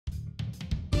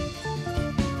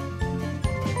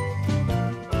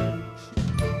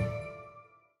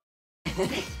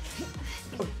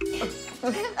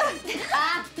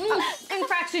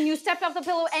Infraction, you stepped off the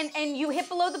pillow and you hit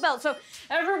below the belt, so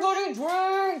everybody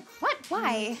drink! What?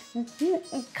 Why?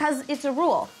 Because it's a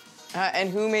rule. And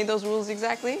who made those rules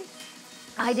exactly?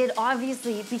 I did,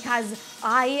 obviously, because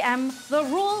I am the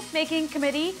rule-making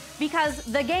committee, because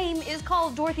the game is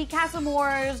called Dorothy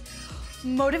Castlemore's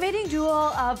motivating duel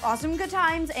of awesome good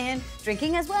times and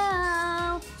drinking as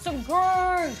well. So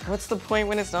drink! What's the point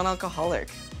when it's non-alcoholic?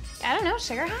 I don't know,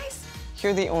 sugar highs?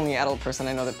 You're the only adult person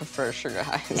I know that prefers sugar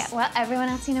highs. Yeah, well, everyone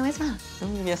else you know as well.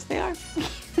 Oh, yes, they are.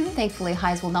 Thankfully,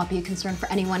 highs will not be a concern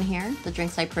for anyone here. The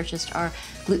drinks I purchased are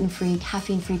gluten-free,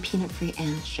 caffeine-free, peanut-free,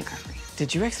 and sugar-free.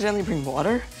 Did you accidentally bring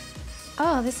water?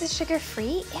 Oh, this is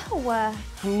sugar-free? Ew.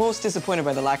 I'm most disappointed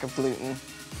by the lack of gluten.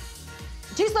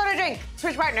 Choose load or drink.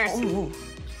 Switch partners. Ooh.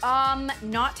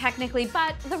 Not technically,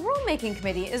 but the rule-making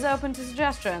committee is open to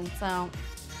suggestions, so.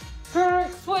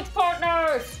 Switch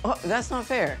partners! Oh, that's not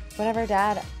fair. Whatever,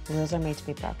 Dad. Rules are made to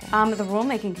be broken. The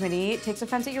rule-making committee takes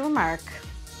offense at your remark.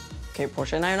 Okay,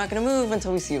 Portia and I are not gonna move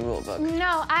until we see a rule book.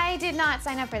 No, I did not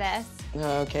sign up for this.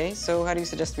 Okay, so how do you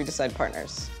suggest we decide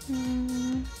partners?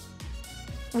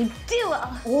 We duel.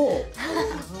 Oh.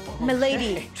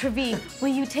 Milady, Treville, will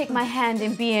you take my hand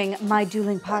in being my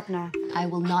dueling partner? I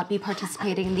will not be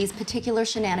participating in these particular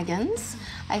shenanigans.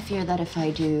 I fear that if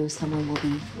I do, someone will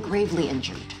be gravely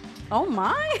injured. Oh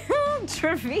my,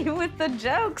 Treville with the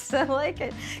jokes, I like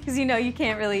it. Because you know, you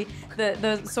can't really,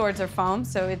 the swords are foam,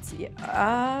 so it's,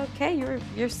 okay,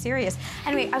 you're serious.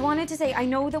 Anyway, I wanted to say, I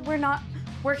know that we're not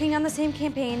working on the same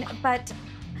campaign, but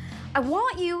I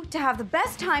want you to have the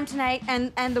best time tonight,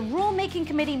 and the rule-making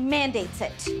committee mandates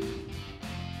it.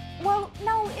 Well,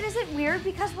 no, it isn't weird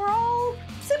because we're all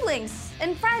siblings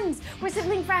and friends. We're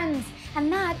sibling friends, and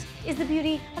that is the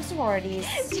beauty of sororities.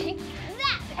 Okay.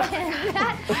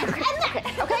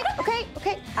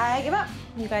 I give up.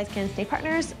 You guys can stay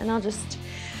partners, and I'll just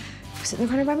sit in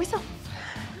the corner by myself.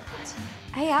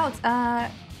 Hey, Alex,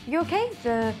 you okay?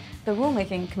 The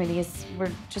rulemaking committee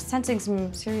we're just sensing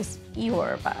some serious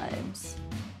Eeyore vibes.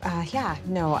 Yeah,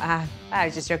 no, I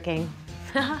was just joking.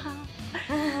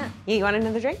 You want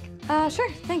another drink? Sure,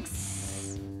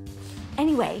 thanks.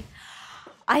 Anyway,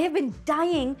 I have been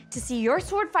dying to see your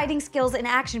sword fighting skills in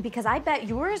action because I bet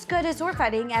you're as good at sword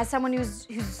fighting as someone who's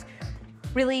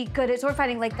really good at sword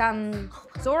fighting, like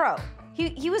Zorro.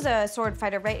 He was a sword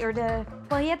fighter, right?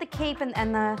 Well, he had the cape and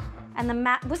the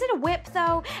mat. Was it a whip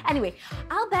though? Anyway,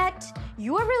 I'll bet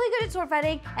you're really good at sword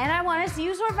fighting, and I want to see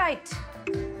you sword fight.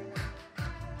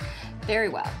 Very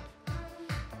well.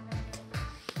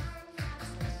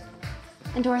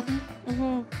 And Dorothy?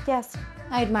 Yes.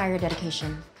 I admire your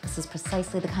dedication. This is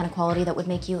precisely the kind of quality that would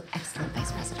make you excellent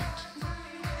vice president.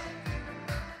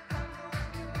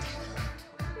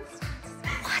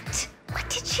 What? What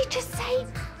did she just say?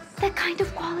 The kind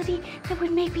of quality that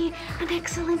would make me an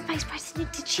excellent vice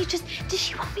president. Did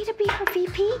she want me to be her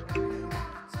VP?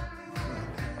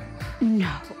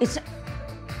 No, it's,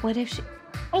 what if she,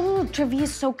 oh, Treville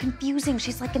is so confusing.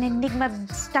 She's like an enigma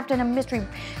stuffed in a mystery,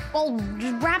 all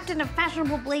wrapped in a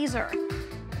fashionable blazer.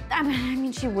 I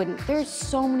mean, she wouldn't. There's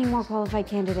so many more qualified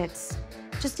candidates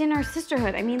just in our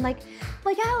sisterhood. I mean, like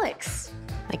Alex.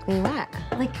 Like me what?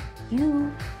 Like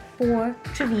you for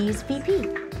Treville's VP.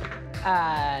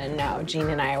 No, Jean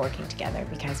and I are working together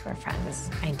because we're friends.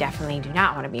 I definitely do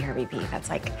not want to be her VP. That's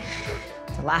like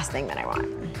the last thing that I want.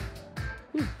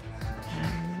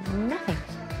 Nothing.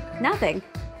 Nothing?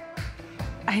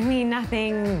 I mean,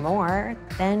 nothing more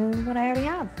than what I already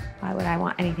have. Why would I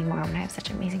want anything more when I have such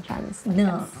amazing friends?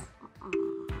 No.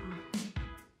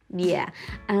 Yeah,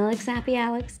 Alex happy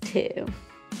Alex too.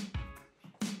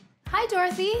 Hi,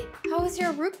 Dorothy. How was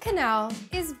your root canal?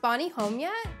 Is Bonnie home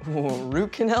yet?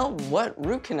 Root canal? What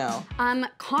root canal?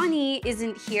 Connie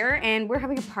isn't here, and we're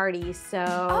having a party, so.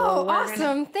 Oh,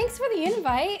 awesome. Thanks for the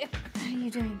invite. How are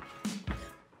you doing?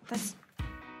 That's.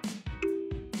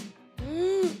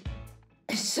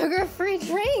 Sugar-free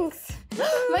drinks.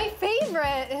 My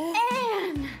favorite.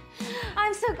 Anne!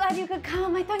 I'm so glad you could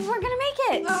come. I thought you weren't gonna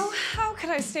make it. Oh, how could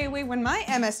I stay away when my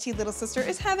MST little sister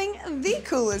is having the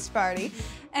coolest party?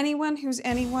 Anyone who's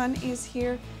anyone is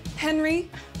here. Henry,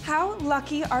 how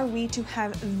lucky are we to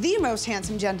have the most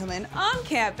handsome gentleman on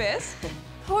campus?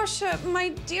 Portia, my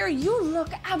dear, you look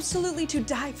absolutely to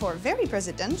die for. Very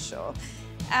presidential.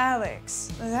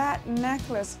 Alex, that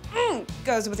necklace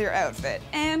goes with your outfit.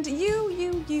 And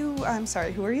you, I'm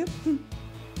sorry, who are you?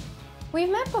 We've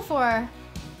met before.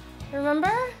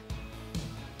 Remember?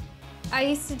 I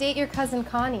used to date your cousin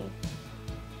Connie.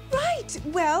 Right,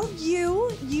 well,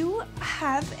 you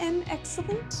have an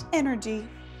excellent energy.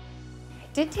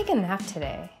 I did take a nap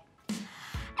today.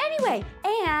 Anyway,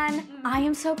 Anne, I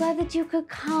am so glad that you could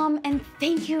come, and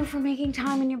thank you for making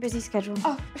time in your busy schedule.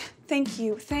 Oh, thank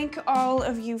you. Thank all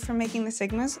of you for making the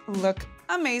Sigmas look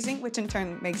amazing, which in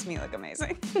turn makes me look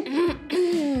amazing.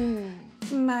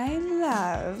 My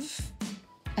love.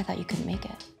 I thought you couldn't make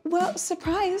it. Well,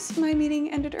 surprise, my meeting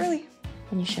ended early.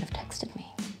 Then you should have texted me.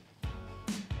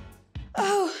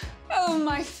 Oh,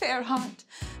 my fair heart.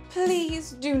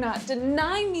 Please do not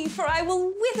deny me, for I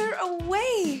will wither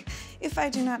away if I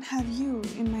do not have you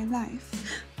in my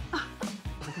life.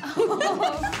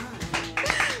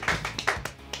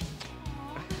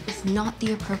 It's not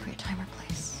the appropriate time or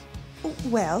place.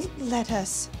 Well, let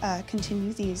us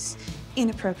continue these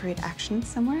inappropriate actions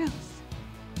somewhere else.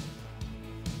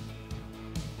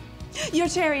 Your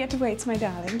chariot awaits, my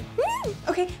darling.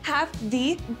 Okay, have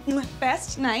the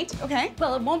best night, okay?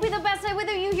 Well, it won't be the best night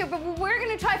without you here, but we're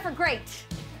gonna try for great.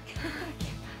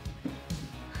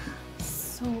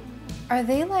 So, are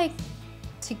they like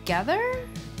together?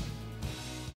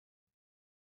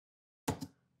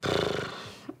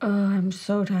 I'm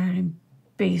so tired. I'm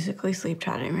basically sleep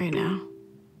chatting right now.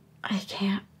 I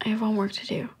can't. I have homework to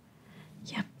do.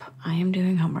 Yep, I am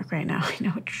doing homework right now. I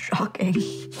know, it's shocking.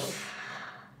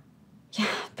 Yeah,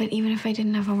 but even if I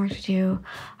didn't have homework to do,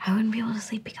 I wouldn't be able to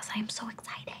sleep because I am so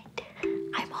excited.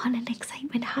 I'm on an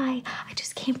excitement high. I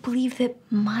just can't believe that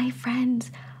my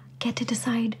friends get to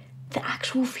decide the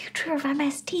actual future of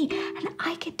MST, and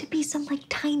I get to be some like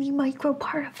tiny micro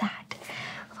part of that.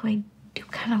 Although I do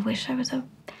kind of wish I was a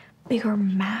bigger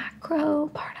macro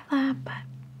part of that, but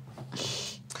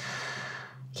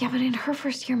yeah, but in her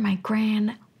first year, my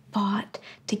gran fought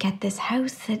to get this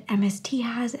house that MST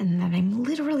has and that I'm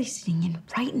literally sitting in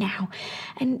right now.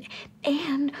 And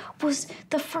Anne was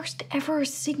the first ever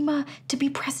Sigma to be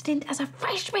president as a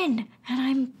freshman. And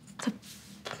I'm the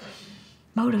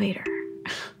motivator.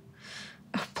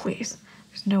 Oh, please.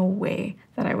 There's no way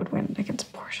that I would win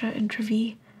against Portia and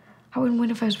Treville. I wouldn't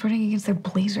win if I was running against their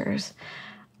blazers.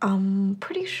 I'm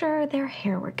pretty sure their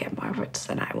hair would get more votes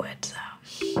than I would, so.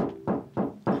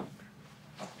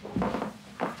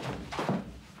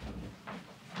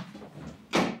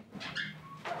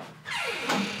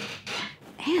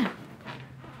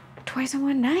 Twice in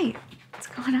one night. What's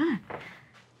going on?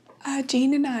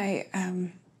 Jean and I,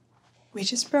 we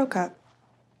just broke up,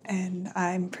 and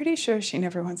I'm pretty sure she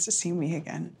never wants to see me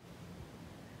again.